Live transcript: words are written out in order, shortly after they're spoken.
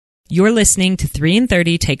You're listening to 3 in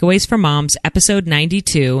 30 Takeaways for Moms, episode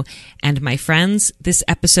 92. And my friends, this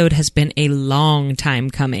episode has been a long time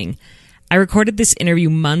coming. I recorded this interview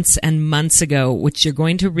months and months ago, which you're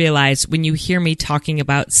going to realize when you hear me talking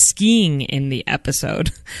about skiing in the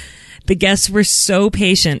episode. The guests were so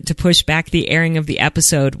patient to push back the airing of the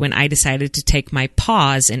episode when I decided to take my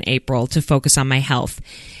pause in April to focus on my health.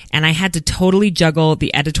 And I had to totally juggle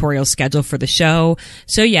the editorial schedule for the show.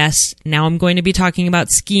 So yes, now I'm going to be talking about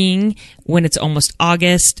skiing when it's almost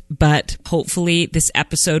August, but hopefully this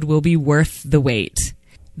episode will be worth the wait.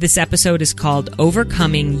 This episode is called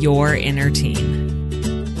Overcoming Your Inner Teen.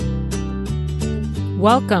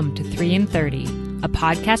 Welcome to 3 in 30, a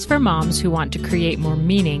podcast for moms who want to create more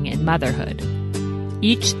meaning in motherhood.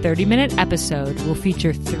 Each 30-minute episode will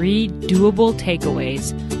feature 3 doable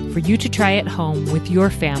takeaways for you to try at home with your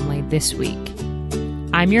family this week.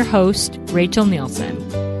 I'm your host, Rachel Nielsen.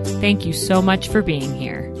 Thank you so much for being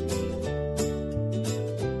here.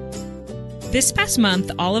 This past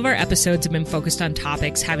month, all of our episodes have been focused on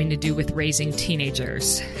topics having to do with raising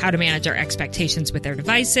teenagers, how to manage our expectations with their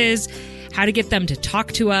devices, how to get them to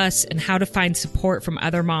talk to us, and how to find support from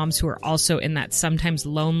other moms who are also in that sometimes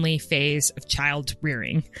lonely phase of child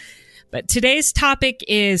rearing. But today's topic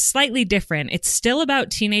is slightly different. It's still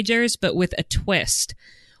about teenagers, but with a twist.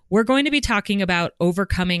 We're going to be talking about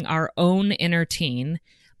overcoming our own inner teen,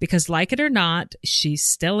 because like it or not, she's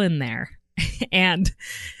still in there. And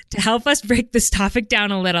to help us break this topic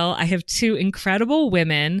down a little, I have 2 incredible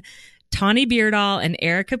women, Tawni Beardall and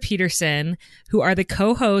Erica Peterson, who are the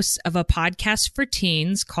co-hosts of a podcast for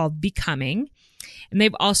teens called Becoming. And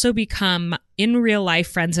they've also become in real life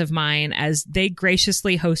friends of mine as they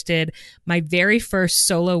graciously hosted my very first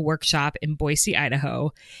solo workshop in Boise,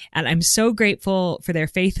 Idaho. And I'm so grateful for their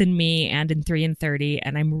faith in me and in 3 in 30.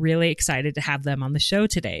 And I'm really excited to have them on the show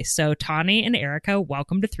today. So Tawni and Erica,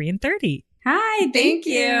 welcome to 3 in 30. Hi, thank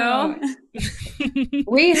you.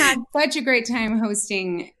 We had such a great time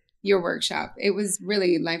hosting your workshop. It was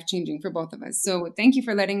really life-changing for both of us. So thank you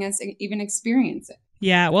for letting us even experience it.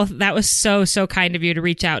 Yeah, well, that was so kind of you to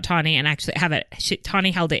reach out, Tawni, and actually have it.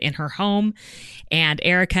 Tawni held it in her home, and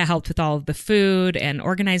Erica helped with all of the food and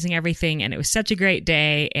organizing everything, and it was such a great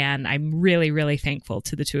day, and I'm really thankful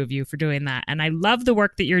to the 2 of you for doing that. And I love the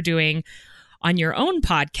work that you're doing on your own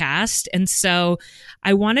podcast, and so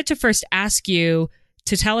I wanted to first ask you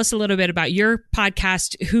to tell us a little bit about your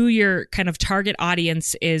podcast, who your kind of target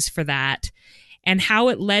audience is for that, and how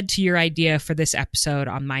it led to your idea for this episode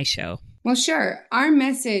on my show. Well, sure. Our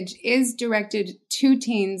message is directed to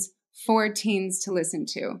teens, for teens to listen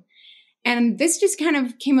to. And this just kind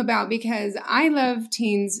of came about because I love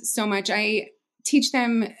teens so much. I teach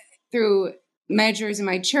them through measures in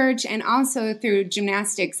my church and also through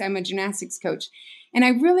gymnastics. I'm a gymnastics coach. And I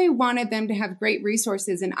really wanted them to have great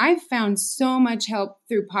resources. And I've found so much help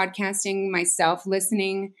through podcasting myself,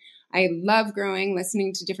 listening. I love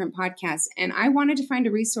listening to different podcasts. And I wanted to find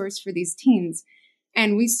a resource for these teens.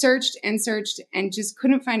 And we searched and just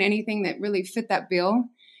couldn't find anything that really fit that bill.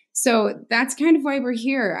 So that's kind of why we're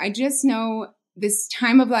here. I just know this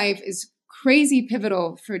time of life is crazy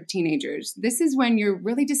pivotal for teenagers. This is when you're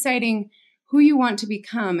really deciding who you want to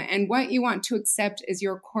become and what you want to accept as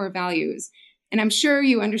your core values. And I'm sure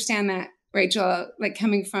you understand that, Rachel, like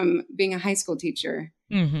coming from being a high school teacher.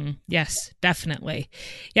 Mm-hmm. Yes, definitely.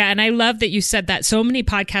 Yeah. And I love that you said that. So many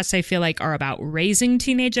podcasts I feel like are about raising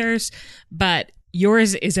teenagers, but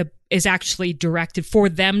yours is actually directed for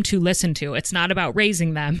them to listen to. It's not about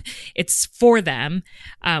raising them. It's for them,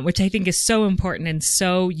 which I think is so important and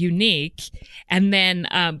so unique. And then,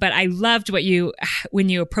 but I loved when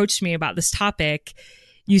you approached me about this topic,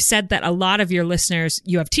 you said that a lot of your listeners,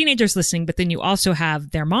 you have teenagers listening, but then you also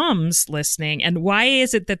have their moms listening. And why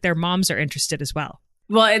is it that their moms are interested as well?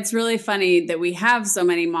 Well, it's really funny that we have so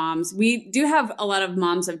many moms. We do have a lot of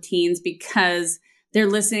moms of teens because they're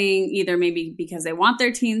listening either maybe because they want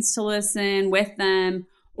their teens to listen with them,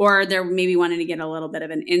 or they're maybe wanting to get a little bit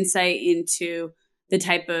of an insight into the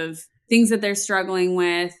type of things that they're struggling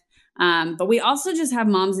with. But we also just have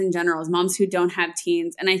moms in general, moms who don't have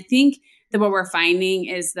teens. And I think that what we're finding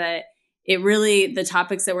is that the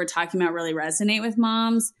topics that we're talking about really resonate with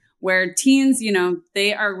moms, where teens,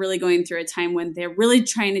 they are really going through a time when they're really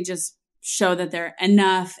trying to just show that they're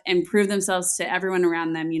enough and prove themselves to everyone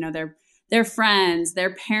around them. Their friends,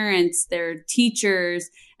 their parents, their teachers,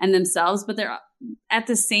 and themselves, but they're at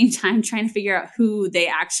the same time trying to figure out who they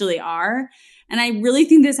actually are. And I really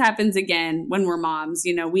think this happens again when we're moms.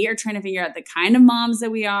 We are trying to figure out the kind of moms that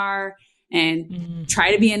we are and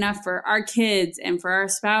try to be enough for our kids and for our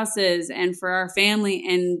spouses and for our family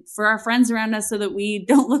and for our friends around us so that we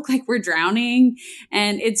don't look like we're drowning.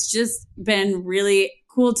 And it's just been really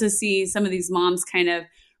cool to see some of these moms kind of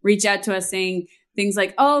reach out to us saying things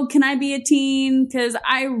like, oh, can I be a teen? Because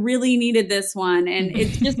I really needed this one. And it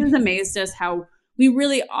just has amazed us how we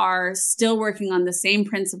really are still working on the same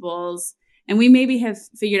principles. And we maybe have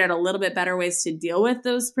figured out a little bit better ways to deal with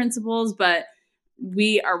those principles, but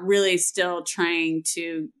we are really still trying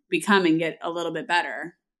to become and get a little bit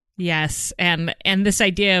better. Yes. And this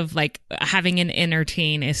idea of like having an inner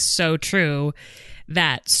teen is so true,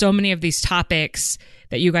 that so many of these topics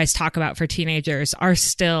that you guys talk about for teenagers are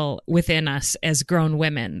still within us as grown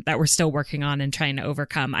women that we're still working on and trying to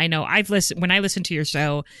overcome. I know when I listen to your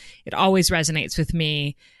show, it always resonates with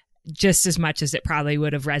me just as much as it probably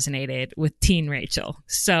would have resonated with teen Rachel.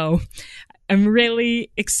 So I'm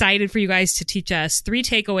really excited for you guys to teach us 3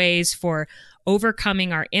 takeaways for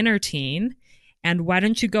overcoming our inner teen. And why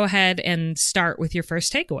don't you go ahead and start with your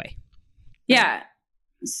first takeaway? Yeah.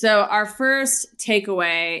 So our first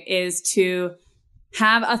takeaway is to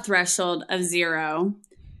have a threshold of 0.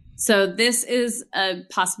 So this is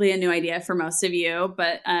possibly a new idea for most of you,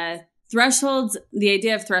 but thresholds, the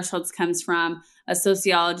idea of thresholds comes from a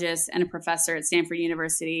sociologist and a professor at Stanford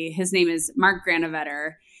University. His name is Mark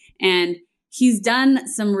Granovetter, and he's done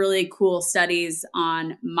some really cool studies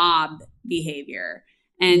on mob behavior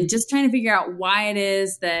and just trying to figure out why it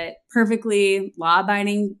is that perfectly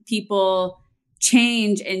law-abiding people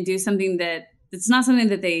change and do something that it's not something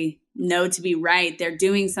that they know to be right. They're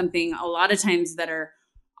doing something a lot of times that are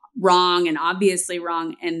wrong and obviously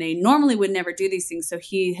wrong, and they normally would never do these things. So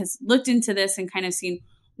he has looked into this and kind of seen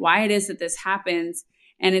why it is that this happens.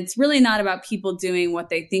 And it's really not about people doing what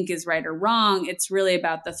they think is right or wrong. It's really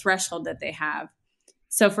about the threshold that they have.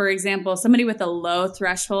 So for example, somebody with a low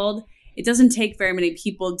threshold, it doesn't take very many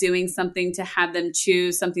people doing something to have them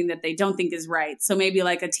choose something that they don't think is right. So maybe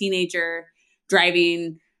like a teenager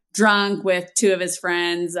driving drunk with 2 of his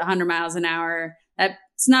friends 100 miles an hour.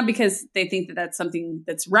 It's not because they think that that's something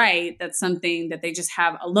that's right. That's something that they just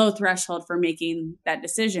have a low threshold for making that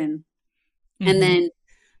decision. Mm-hmm. And then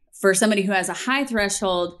for somebody who has a high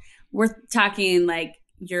threshold, we're talking like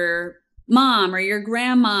your mom or your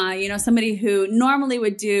grandma, somebody who normally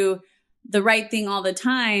would do the right thing all the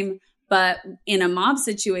time. But in a mob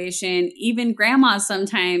situation, even grandmas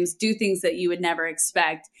sometimes do things that you would never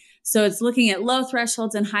expect. So it's looking at low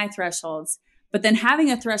thresholds and high thresholds. But then having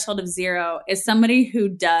a threshold of 0 is somebody who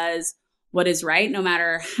does what is right, no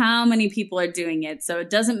matter how many people are doing it. So it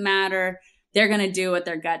doesn't matter. They're going to do what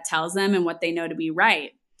their gut tells them and what they know to be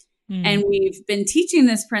right. Mm. And we've been teaching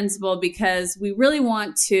this principle because we really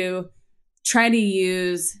want to try to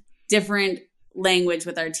use different language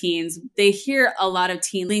with our teens. They hear a lot of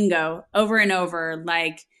teen lingo over and over,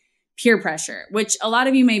 like peer pressure, which a lot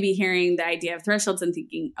of you may be hearing the idea of thresholds and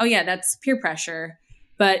thinking, oh yeah, that's peer pressure.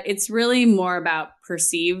 But it's really more about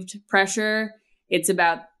perceived pressure. It's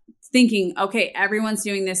about thinking, okay, everyone's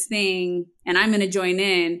doing this thing and I'm going to join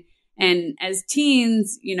in. And as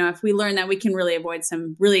teens, if we learn that, we can really avoid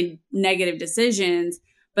some really negative decisions.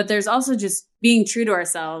 But there's also just being true to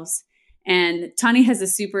ourselves. And Tawni has a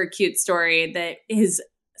super cute story that is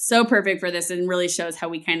so perfect for this and really shows how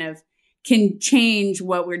we kind of can change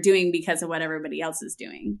what we're doing because of what everybody else is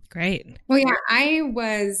doing. Great. Well, yeah,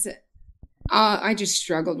 I just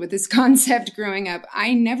struggled with this concept growing up.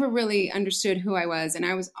 I never really understood who I was, and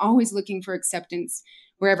I was always looking for acceptance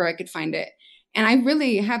wherever I could find it. And I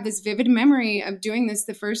really have this vivid memory of doing this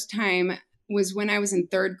the first time was when I was in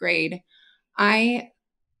 3rd grade. I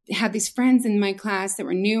had these friends in my class that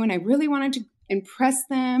were new, and I really wanted to impress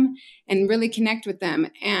them and really connect with them.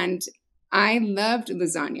 And I loved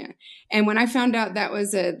lasagna. And when I found out that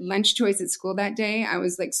was a lunch choice at school that day, I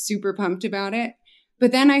was like super pumped about it.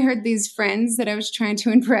 But then I heard these friends that I was trying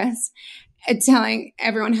to impress telling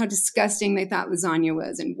everyone how disgusting they thought lasagna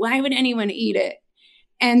was and why would anyone eat it?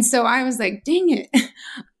 And so I was like, dang it.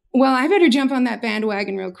 Well, I better jump on that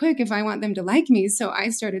bandwagon real quick if I want them to like me. So I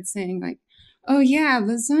started saying like, oh yeah,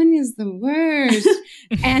 lasagna's the worst.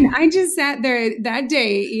 And I just sat there that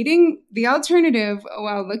day eating the alternative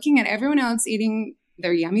while looking at everyone else eating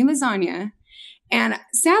their yummy lasagna. And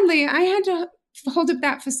sadly, I had to hold up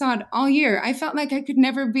that facade all year. I felt like I could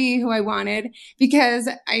never be who I wanted because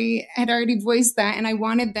I had already voiced that and I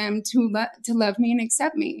wanted them to love me and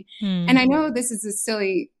accept me. And I know this is a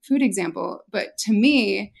silly food example, but to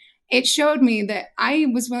me, it showed me that I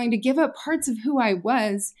was willing to give up parts of who I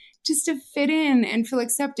was just to fit in and feel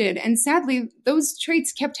accepted. And sadly, those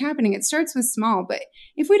traits kept happening. It starts with small, but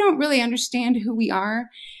if we don't really understand who we are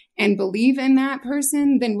and believe in that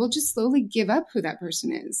person, then we'll just slowly give up who that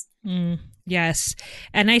person is. Yes.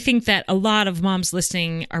 And I think that a lot of moms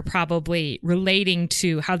listening are probably relating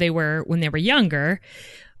to how they were when they were younger,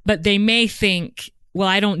 but they may think, well,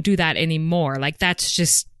 I don't do that anymore. Like that's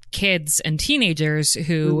just kids and teenagers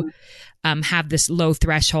who have this low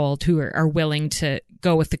threshold, who are willing to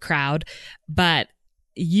go with the crowd. But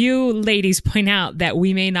you ladies point out that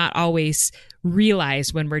we may not always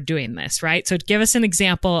realize when we're doing this, right? So give us an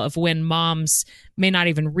example of when moms may not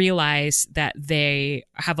even realize that they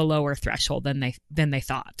have a lower threshold than they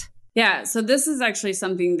thought. Yeah. So this is actually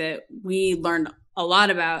something that we learned a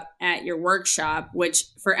lot about at your workshop, which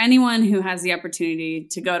for anyone who has the opportunity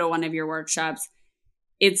to go to one of your workshops,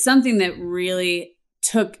 it's something that really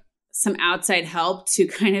took some outside help to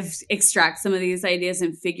kind of extract some of these ideas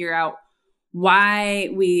and figure out why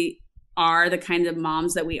we are the kind of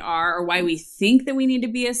moms that we are, or why we think that we need to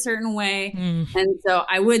be a certain way. And so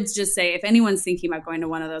I would just say, if anyone's thinking about going to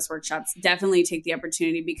one of those workshops, definitely take the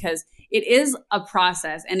opportunity, because it is a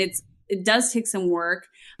process and it does take some work.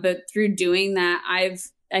 But through doing that, I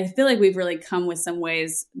feel like we've really come away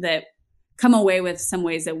with some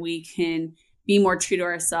ways that we can be more true to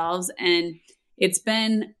ourselves. And it's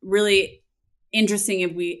been really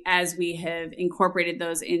interesting as we have incorporated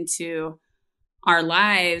those into our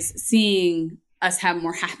lives, seeing us have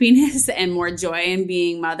more happiness and more joy in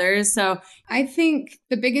being mothers. So I think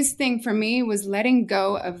the biggest thing for me was letting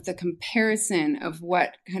go of the comparison of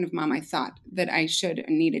what kind of mom I thought that I should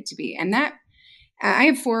and needed to be. And that I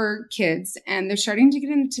have 4 kids, and they're starting to get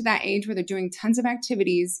into that age where they're doing tons of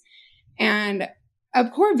activities. And a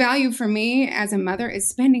core value for me as a mother is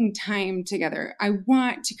spending time together. I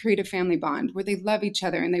want to create a family bond where they love each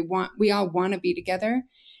other and we all want to be together.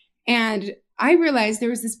 And I realized there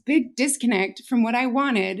was this big disconnect from what I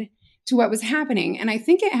wanted to what was happening. And I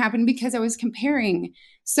think it happened because I was comparing.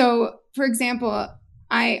 So, for example,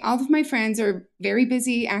 all of my friends are very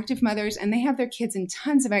busy, active mothers, and they have their kids in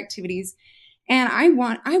tons of activities. And I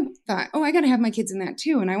thought, oh, I got to have my kids in that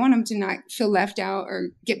too. And I want them to not feel left out or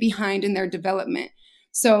get behind in their development.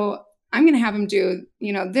 So I'm going to have them do,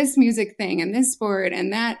 this music thing and this sport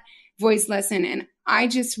and that voice lesson. And I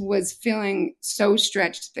just was feeling so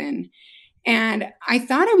stretched thin. And I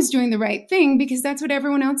thought I was doing the right thing because that's what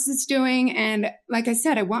everyone else is doing. And like I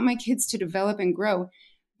said, I want my kids to develop and grow.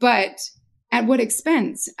 But at what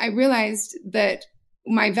expense? I realized that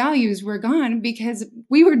my values were gone because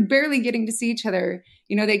we were barely getting to see each other.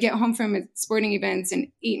 They get home from sporting events and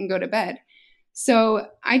eat and go to bed. So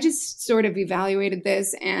I just sort of evaluated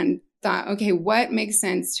this and thought, okay, what makes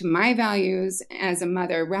sense to my values as a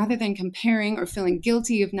mother, rather than comparing or feeling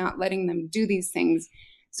guilty of not letting them do these things.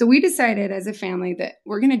 So we decided as a family that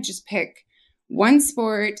we're going to just pick one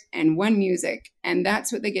sport and one music, and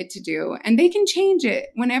that's what they get to do. And they can change it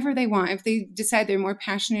whenever they want. If they decide they're more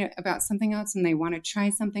passionate about something else and they want to try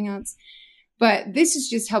something else. But this has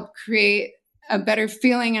just helped create a better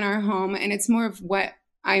feeling in our home. And it's more of what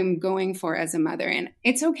I'm going for as a mother. And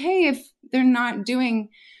it's okay if they're not doing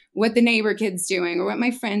what the neighbor kid's doing or what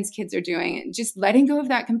my friends' kids are doing. Just letting go of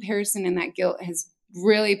that comparison and that guilt has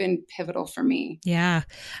really been pivotal for me. Yeah,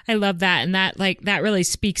 I love that. And that really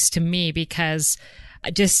speaks to me, because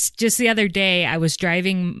just the other day I was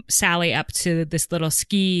driving Sally up to this little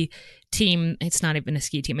ski team. It's not even a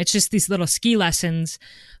ski team. It's just these little ski lessons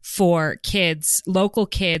for kids, local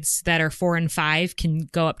kids that are 4 and 5 can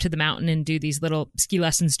go up to the mountain and do these little ski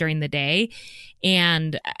lessons during the day.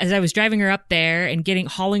 And as I was driving her up there and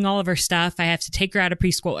hauling all of her stuff, I have to take her out of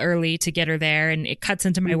preschool early to get her there, and it cuts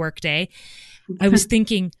into my work day. I was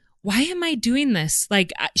thinking, why am I doing this?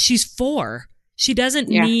 Like, she's 4. She doesn't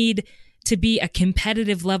need to be a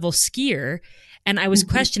competitive level skier. And I was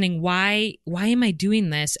questioning, why am I doing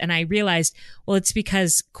this? And I realized, well, it's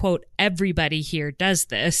because, quote, everybody here does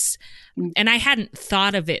this. And I hadn't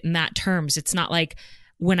thought of it in that terms. It's not like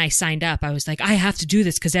when I signed up, I was like, I have to do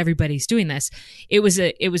this because everybody's doing this. It was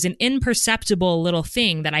an imperceptible little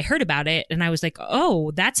thing that I heard about it. And I was like,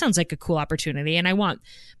 oh, that sounds like a cool opportunity. And I want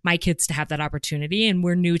my kids to have that opportunity. And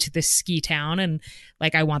we're new to this ski town. And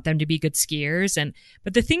like, I want them to be good skiers.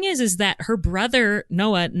 But the thing is that her brother,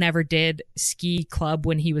 Noah, never did ski club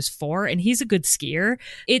when he was 4, and he's a good skier.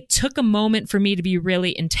 It took a moment for me to be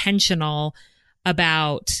really intentional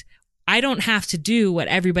about, I don't have to do what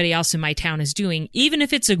everybody else in my town is doing, even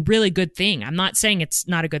if it's a really good thing. I'm not saying it's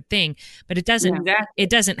not a good thing, but it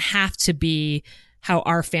doesn't have to be how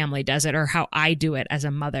our family does it or how I do it as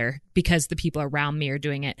a mother, because the people around me are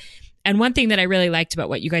doing it. And one thing that I really liked about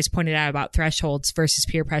what you guys pointed out about thresholds versus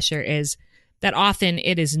peer pressure is that often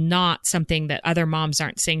it is not something that other moms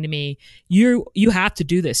aren't saying to me, you have to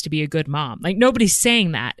do this to be a good mom. Like nobody's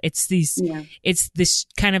saying that. It's this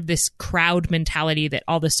kind of this crowd mentality that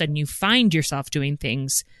all of a sudden you find yourself doing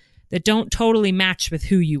things that don't totally match with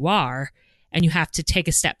who you are. And you have to take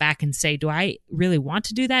a step back and say, do I really want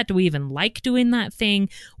to do that? Do we even like doing that thing?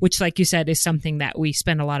 Which, like you said, is something that we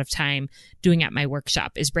spend a lot of time doing at my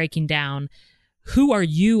workshop, is breaking down who are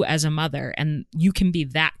you as a mother? And you can be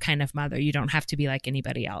that kind of mother. You don't have to be like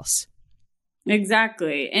anybody else.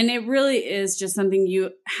 Exactly. And it really is just something you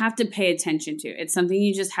have to pay attention to. It's something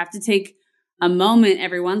you just have to take a moment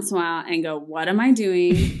every once in a while and go, what am I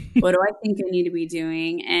doing? What do I think I need to be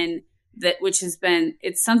doing? And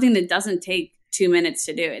it's something that doesn't take 2 minutes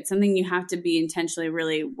to do. It's something you have to be intentionally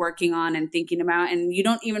really working on and thinking about. And you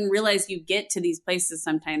don't even realize you get to these places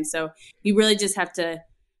sometimes. So you really just have to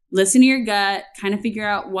listen to your gut, kind of figure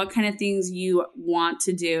out what kind of things you want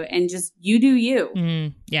to do, and just you do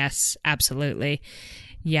you. Yes, absolutely.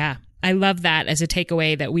 Yeah. I love that as a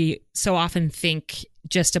takeaway that we so often think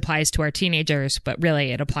just applies to our teenagers, but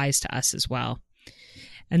really it applies to us as well.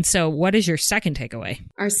 And so what is your second takeaway?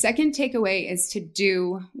 Our second takeaway is to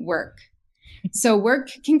do work. So work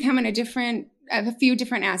can come in a few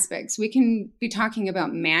different aspects. We can be talking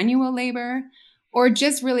about manual labor or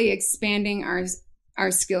just really expanding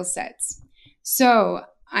our skill sets. So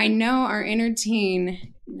I know our inner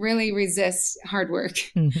teen really resists hard work.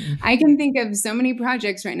 Mm-hmm. I can think of so many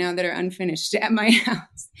projects right now that are unfinished at my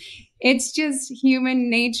house. It's just human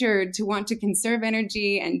nature to want to conserve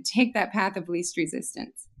energy and take that path of least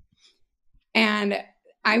resistance. And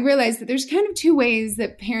I realized that there's kind of two ways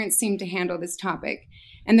that parents seem to handle this topic.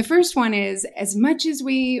 And the first one is, as much as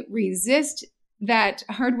we resist that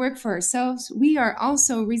hard work for ourselves, we are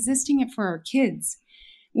also resisting it for our kids.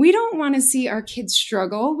 We don't want to see our kids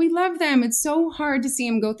struggle. We love them. It's so hard to see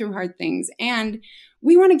them go through hard things. And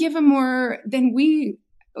we want to give them more than we,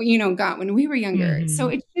 got when we were younger. Mm-hmm. So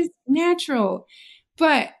it's just natural.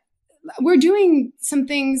 But we're doing some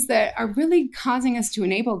things that are really causing us to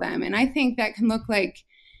enable them. And I think that can look like,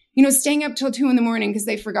 staying up till 2 a.m. because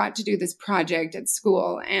they forgot to do this project at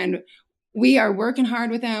school. And we are working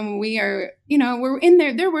hard with them. We are, we're in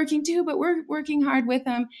there. They're working too, but we're working hard with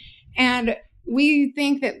them. And we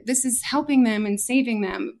think that this is helping them and saving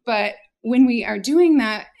them. But when we are doing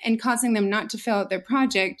that and causing them not to fill out their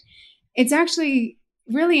project, it's actually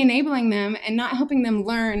really enabling them and not helping them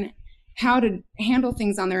learn how to handle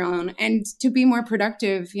things on their own and to be more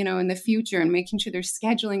productive, in the future, and making sure they're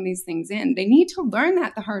scheduling these things in. They need to learn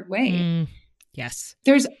that the hard way. Yes.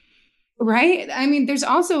 There's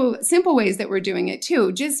also simple ways that we're doing it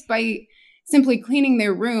too, just by simply cleaning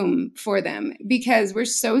their room for them, because we're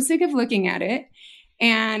so sick of looking at it,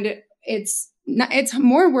 and it's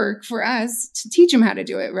more work for us to teach them how to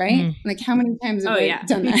do it, right? Like, how many times have we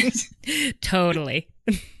done that? Totally.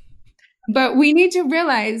 But we need to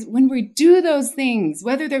realize when we do those things,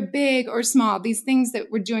 whether they're big or small, these things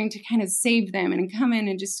that we're doing to kind of save them and come in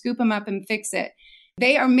and just scoop them up and fix it,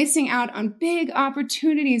 they are missing out on big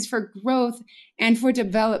opportunities for growth and for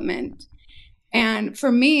development. And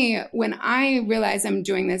for me, when I realize I'm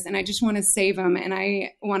doing this and I just want to save them and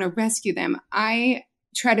I want to rescue them, I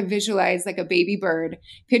try to visualize like a baby bird.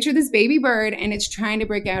 Picture this baby bird, and it's trying to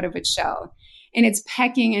break out of its shell. And it's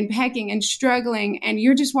pecking and struggling, and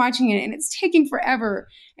you're just watching it, and it's taking forever.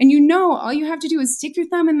 And all you have to do is stick your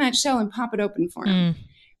thumb in that shell and pop it open for them.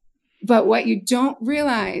 But what you don't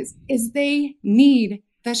realize is they need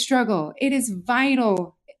the struggle. It is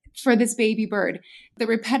vital for this baby bird. The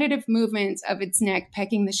repetitive movements of its neck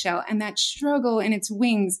pecking the shell and that struggle in its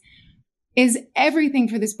wings is everything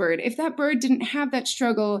for this bird. If that bird didn't have that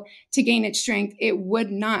struggle to gain its strength, it would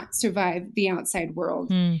not survive the outside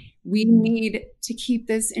world. We need to keep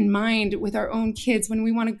this in mind with our own kids when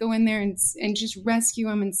we want to go in there and just rescue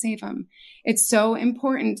them and save them. It's so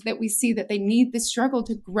important that we see that they need the struggle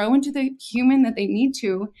to grow into the human that they need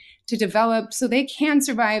to develop so they can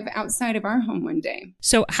survive outside of our home one day.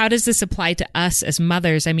 So how does this apply to us as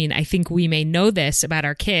mothers? I mean, I think we may know this about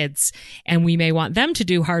our kids and we may want them to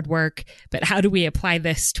do hard work, but how do we apply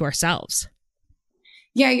this to ourselves?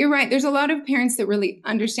 Yeah, you're right. There's a lot of parents that really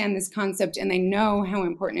understand this concept, and they know how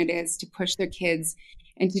important it is to push their kids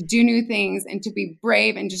and to do new things and to be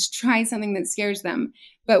brave and just try something that scares them.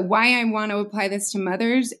 But why I want to apply this to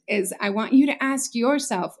mothers is I want you to ask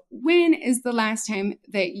yourself, when is the last time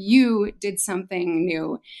that you did something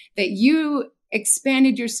new, that you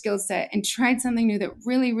expanded your skill set and tried something new that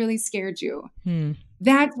really, really scared you?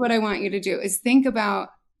 That's what I want you to do, is think about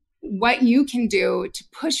what you can do to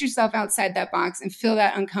push yourself outside that box and feel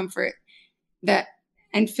that uncomfort, that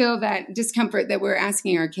and feel that discomfort that we're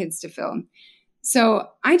asking our kids to feel. So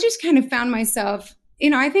I just kind of found myself,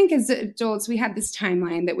 I think as adults, we had this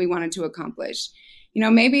timeline that we wanted to accomplish.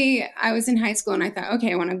 Maybe I was in high school and I thought,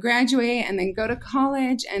 okay, I want to graduate and then go to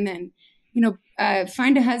college and then,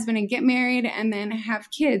 find a husband and get married and then have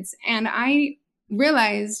kids. And I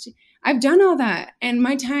realized I've done all that and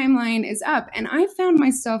my timeline is up. And I found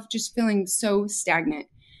myself just feeling so stagnant.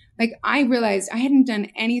 Like I realized I hadn't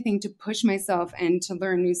done anything to push myself and to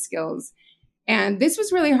learn new skills. And this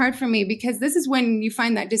was really hard for me because this is when you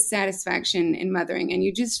find that dissatisfaction in mothering and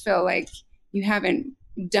you just feel like you haven't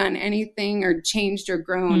done anything or changed or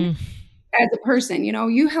grown as a person.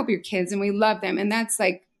 You help your kids and we love them. And that's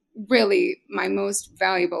like really my most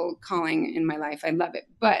valuable calling in my life. I love it.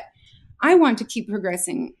 But I want to keep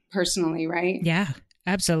progressing personally, right? Yeah.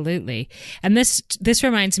 Absolutely. And this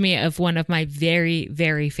reminds me of one of my very,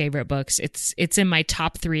 very favorite books. It's in my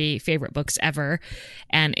top 3 favorite books ever.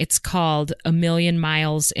 And it's called A Million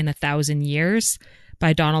Miles in 1,000 Years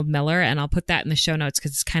by Donald Miller. And I'll put that in the show notes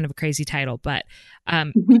because it's kind of a crazy title. But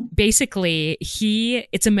basically,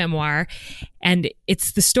 it's a memoir. And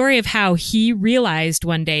it's the story of how he realized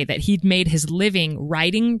one day that he'd made his living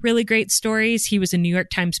writing really great stories. He was a New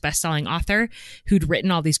York Times bestselling author who'd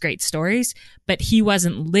written all these great stories, but he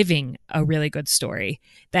wasn't living a really good story.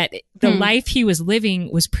 That the life he was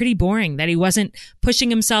living was pretty boring, that he wasn't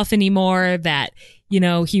pushing himself anymore, that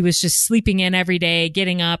he was just sleeping in every day,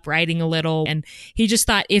 getting up, writing a little. And he just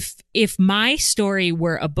thought if my story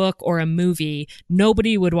were a book or a movie,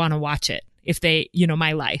 nobody would want to watch it if they,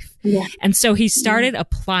 my life. Yeah. And so he started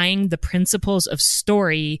applying the principles of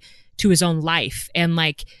story to his own life and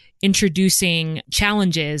like introducing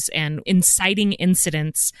challenges and inciting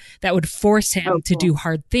incidents that would force him to do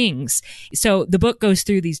hard things. So the book goes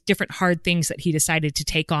through these different hard things that he decided to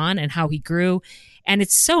take on and how he grew. And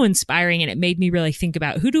it's so inspiring. And it made me really think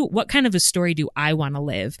about what kind of a story do I want to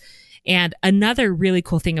live? And another really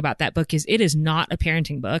cool thing about that book is it is not a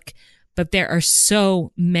parenting book, but there are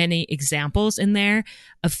so many examples in there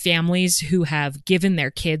of families who have given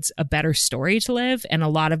their kids a better story to live. And a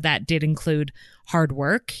lot of that did include hard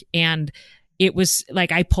work. And it was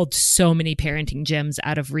like I pulled so many parenting gems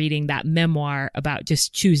out of reading that memoir about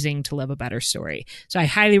just choosing to live a better story. So I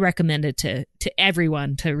highly recommend it to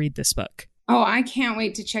everyone to read this book. Oh, I can't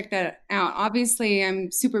wait to check that out. Obviously,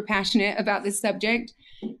 I'm super passionate about this subject.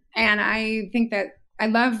 And I think that I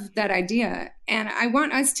love that idea. And I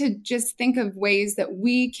want us to just think of ways that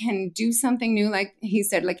we can do something new. Like he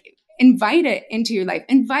said, like invite it into your life,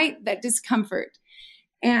 invite that discomfort.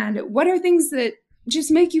 And what are things that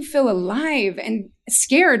just make you feel alive and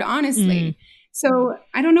scared, honestly? So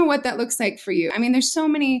I don't know what that looks like for you. I mean, there's so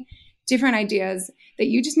many different ideas that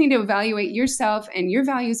you just need to evaluate yourself and your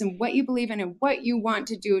values and what you believe in and what you want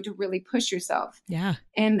to do to really push yourself. Yeah.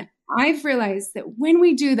 And I've realized that when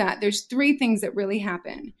we do that, there's 3 things that really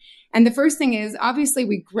happen. And the first thing is, obviously,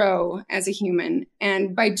 we grow as a human.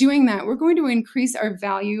 And by doing that, we're going to increase our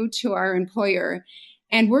value to our employer.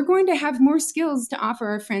 And we're going to have more skills to offer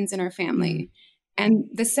our friends and our family. And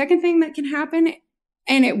the second thing that can happen,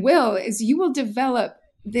 and it will, is you will develop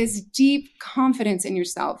this deep confidence in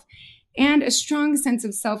yourself and a strong sense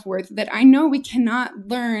of self-worth that I know we cannot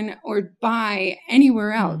learn or buy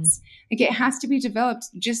anywhere else. Like it has to be developed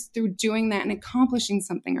just through doing that and accomplishing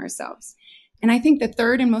something ourselves. And I think the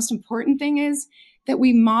third and most important thing is that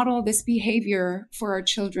we model this behavior for our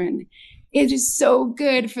children. It is so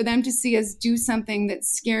good for them to see us do something that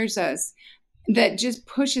scares us, that just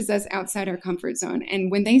pushes us outside our comfort zone.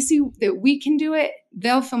 And when they see that we can do it,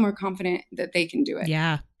 they'll feel more confident that they can do it.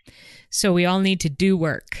 Yeah. So we all need to do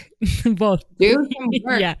work. Both. Do some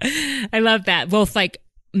work. Yeah. I love that. Both like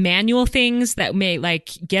manual things that may like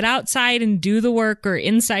get outside and do the work or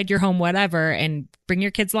inside your home, whatever, and bring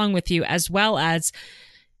your kids along with you, as well as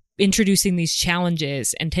introducing these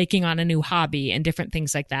challenges and taking on a new hobby and different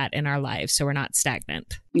things like that in our lives. So we're not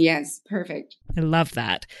stagnant. Yes. Perfect. I love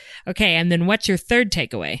that. Okay. And then what's your third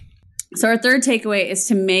takeaway? So our third takeaway is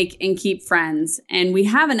to make and keep friends. And we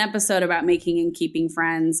have an episode about making and keeping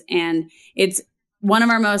friends. And it's one of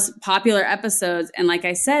our most popular episodes. And like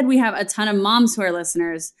I said, we have a ton of moms who are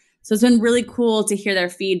listeners. So it's been really cool to hear their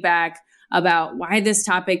feedback about why this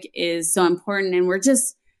topic is so important. And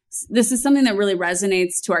this is something that really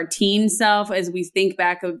resonates to our teen self. As we think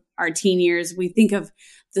back of our teen years, we think of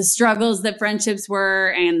the struggles that friendships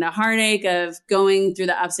were and the heartache of going through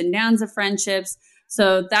the ups and downs of friendships.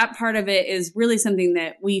 So that part of it is really something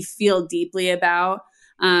that we feel deeply about.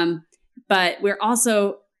 But we're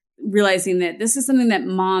also realizing that this is something that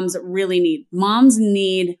moms really need. Moms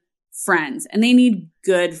need friends, and they need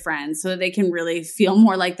good friends so that they can really feel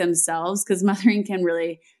more like themselves, because mothering can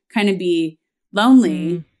really kind of be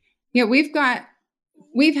lonely. Yeah, we've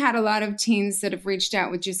had a lot of teens that have reached out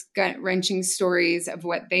with just gut-wrenching stories of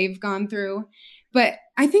what they've gone through. But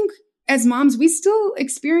I think as moms, we still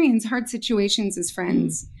experience hard situations as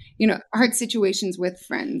friends, hard situations with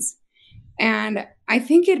friends. And I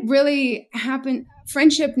think it really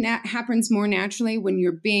friendship happens more naturally when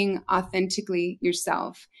you're being authentically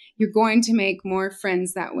yourself. You're going to make more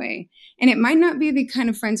friends that way. And it might not be the kind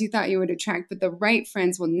of friends you thought you would attract, but the right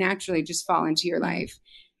friends will naturally just fall into your life.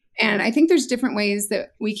 And I think there's different ways that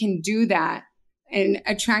we can do that in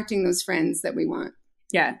attracting those friends that we want.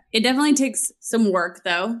 Yeah, it definitely takes some work,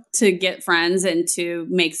 though, to get friends and to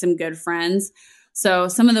make some good friends. So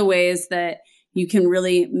some of the ways that you can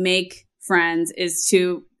really make friends is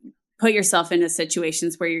to put yourself into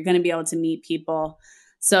situations where you're going to be able to meet people.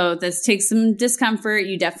 So this takes some discomfort.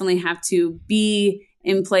 You definitely have to be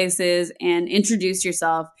in places and introduce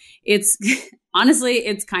yourself. It's honestly,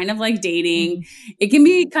 it's kind of like dating. It can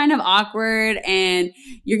be kind of awkward, and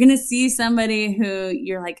you're going to see somebody who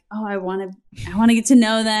you're like, oh, I want to get to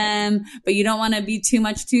know them, but you don't want to be too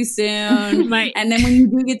much too soon. And then when you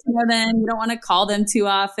do get to know them, you don't want to call them too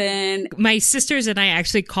often. My sisters and I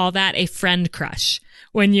actually call that a friend crush.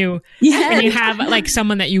 When you have like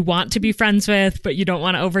someone that you want to be friends with, but you don't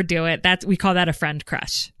want to overdo it, we call that a friend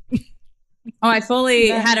crush. Oh, I fully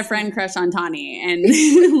had a friend crush on Tawni, and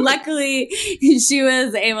luckily she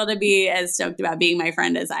was able to be as stoked about being my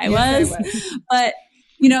friend as I was. But,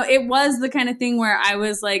 it was the kind of thing where I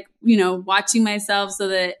was like, watching myself so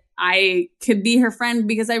that I could be her friend,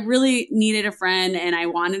 because I really needed a friend and I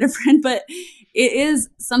wanted a friend. But it is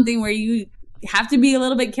something where you have to be a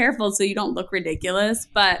little bit careful so you don't look ridiculous.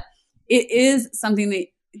 But it is something that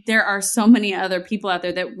there are so many other people out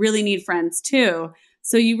there that really need friends too.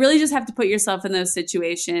 So you really just have to put yourself in those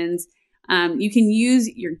situations. You can use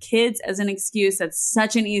your kids as an excuse. That's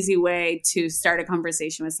such an easy way to start a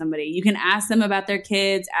conversation with somebody. You can ask them about their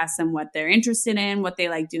kids, ask them what they're interested in, what they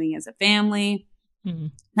like doing as a family.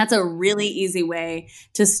 That's a really easy way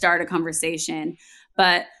to start a conversation.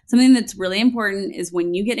 But something that's really important is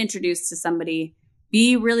when you get introduced to somebody,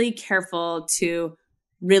 be really careful to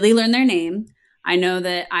really learn their name. I know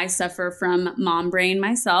that I suffer from mom brain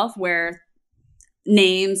myself, where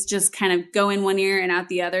names just kind of go in one ear and out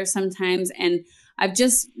the other sometimes. And I've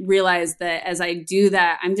just realized that as I do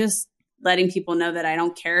that, I'm just letting people know that I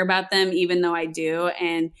don't care about them, even though I do.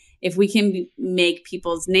 And if we can make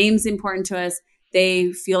people's names important to us,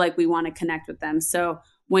 they feel like we want to connect with them. So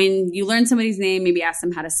when you learn somebody's name, maybe ask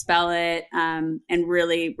them how to spell it, and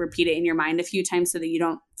really repeat it in your mind a few times so that you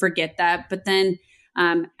don't forget that. But then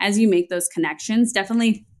as you make those connections,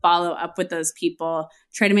 definitely follow up with those people,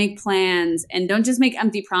 try to make plans, and don't just make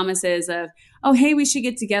empty promises of, oh, hey, we should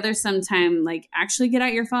get together sometime. Like, actually get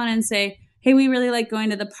out your phone and say, hey, we really like going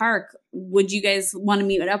to the park. Would you guys want to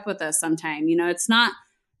meet up with us sometime? It's not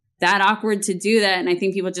that awkward to do that. And I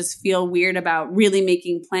think people just feel weird about really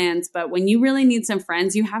making plans. But when you really need some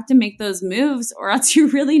friends, you have to make those moves, or else you're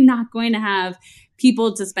really not going to have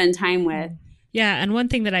people to spend time with. Yeah. And one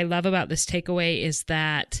thing that I love about this takeaway is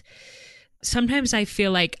that sometimes I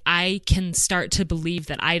feel like I can start to believe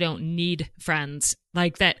that I don't need friends,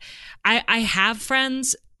 like that I have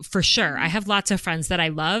friends for sure. I have lots of friends that I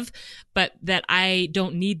love, but that I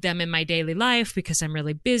don't need them in my daily life because I'm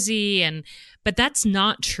really busy. But that's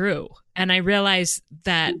not true. And I realize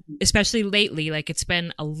that especially lately, like it's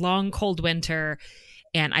been a long, cold winter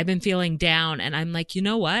and I've been feeling down, and I'm like, you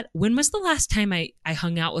know what? When was the last time I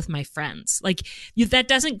hung out with my friends? Like that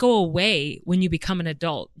doesn't go away when you become an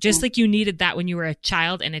adult. Just like you needed that when you were a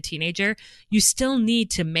child and a teenager, you still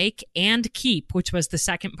need to make and keep, which was the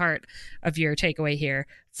second part of your takeaway here,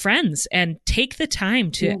 friends, and take the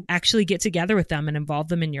time to actually get together with them and involve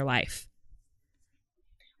them in your life.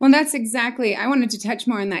 Well, that's exactly, I wanted to touch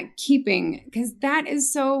more on that keeping, because that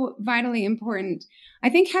is so vitally important. I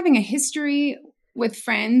think having a history with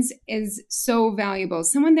friends is so valuable.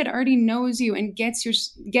 Someone that already knows you and gets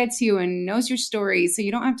you and knows your story, so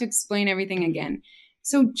you don't have to explain everything again.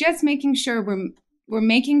 So just making sure we're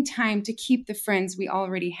making time to keep the friends we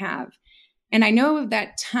already have. And I know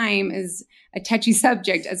that time is a touchy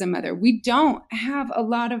subject as a mother. We don't have a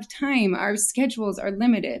lot of time. Our schedules are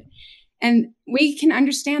limited. And we can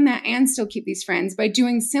understand that and still keep these friends by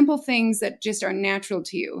doing simple things that just are natural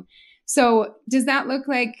to you. So does that look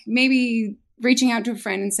like maybe reaching out to a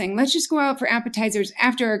friend and saying, let's just go out for appetizers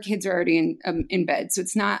after our kids are already in bed, so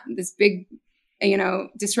it's not this big,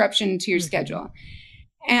 disruption to your schedule?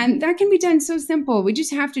 And that can be done so simple. We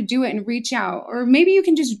just have to do it and reach out. Or maybe you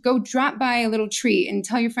can just go drop by a little treat and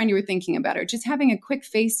tell your friend you were thinking about her. Just having a quick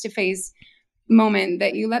face-to-face moment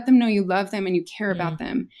that you let them know you love them and you care about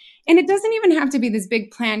them. And it doesn't even have to be this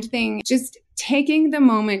big planned thing. Just taking the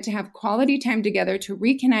moment to have quality time together to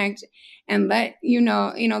reconnect and let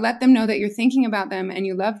them know that you're thinking about them and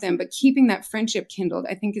you love them, but keeping that friendship kindled,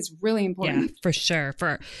 I think is really important. Yeah, for sure.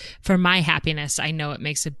 For my happiness, I know it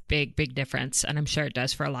makes a big, big difference. And I'm sure it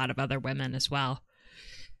does for a lot of other women as well.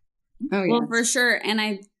 Oh, yeah. Well, for sure. And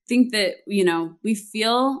I think that, we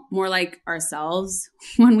feel more like ourselves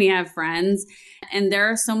when we have friends. And there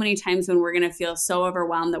are so many times when we're going to feel so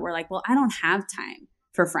overwhelmed that we're like, well, I don't have time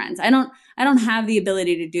for friends. I don't have the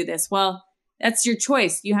ability to do this. Well, that's your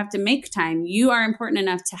choice. You have to make time. You are important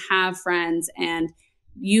enough to have friends and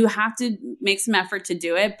you have to make some effort to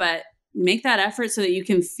do it, but make that effort so that you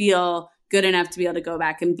can feel good enough to be able to go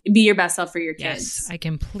back and be your best self for your kids. Yes, I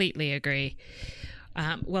completely agree.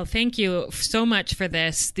 Well, thank you so much for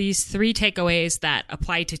this. These 3 takeaways that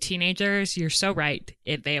apply to teenagers, you're so right.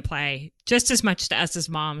 They apply just as much to us as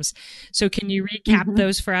moms. So can you recap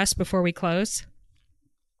those for us before we close?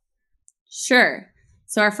 Sure.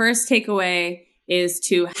 So our first takeaway is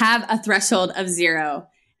to have a threshold of 0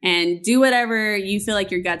 and do whatever you feel like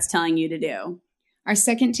your gut's telling you to do. Our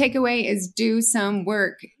second takeaway is do some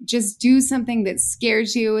work. Just do something that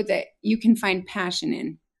scares you, that you can find passion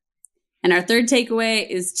in. And our third takeaway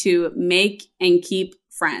is to make and keep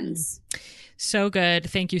friends. So good.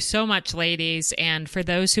 Thank you so much, ladies. And for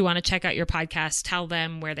those who want to check out your podcast, tell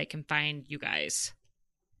them where they can find you guys.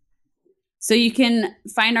 So you can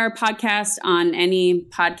find our podcast on any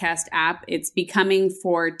podcast app. It's Becoming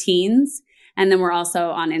for Teens. And then we're also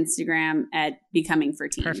on Instagram at Becoming for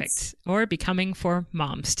Teens. Perfect. Or Becoming for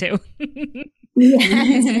Moms too. Yes,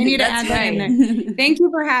 we need to add that in there. Thank you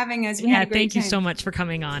for having us. We had a great thank time. you so much for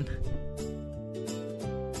coming on.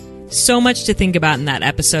 So much to think about in that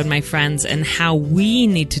episode, my friends, and how we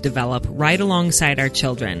need to develop right alongside our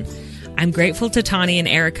children. I'm grateful to Tawni and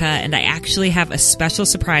Erica, and I actually have a special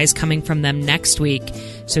surprise coming from them next week,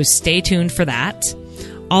 so stay tuned for that.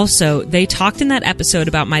 Also, they talked in that episode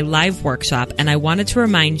about my live workshop, and I wanted to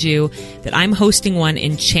remind you that I'm hosting one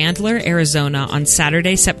in Chandler, Arizona on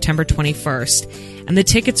Saturday, September 21st, and the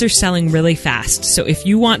tickets are selling really fast. So if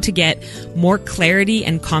you want to get more clarity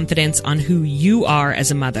and confidence on who you are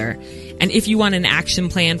as a mother, and if you want an action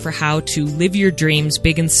plan for how to live your dreams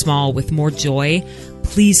big and small with more joy,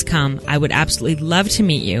 please come. I would absolutely love to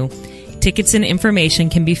meet you. Tickets and information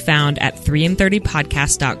can be found at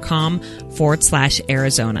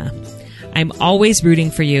 330podcast.com/Arizona. I'm always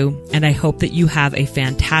rooting for you, and I hope that you have a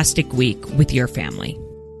fantastic week with your family.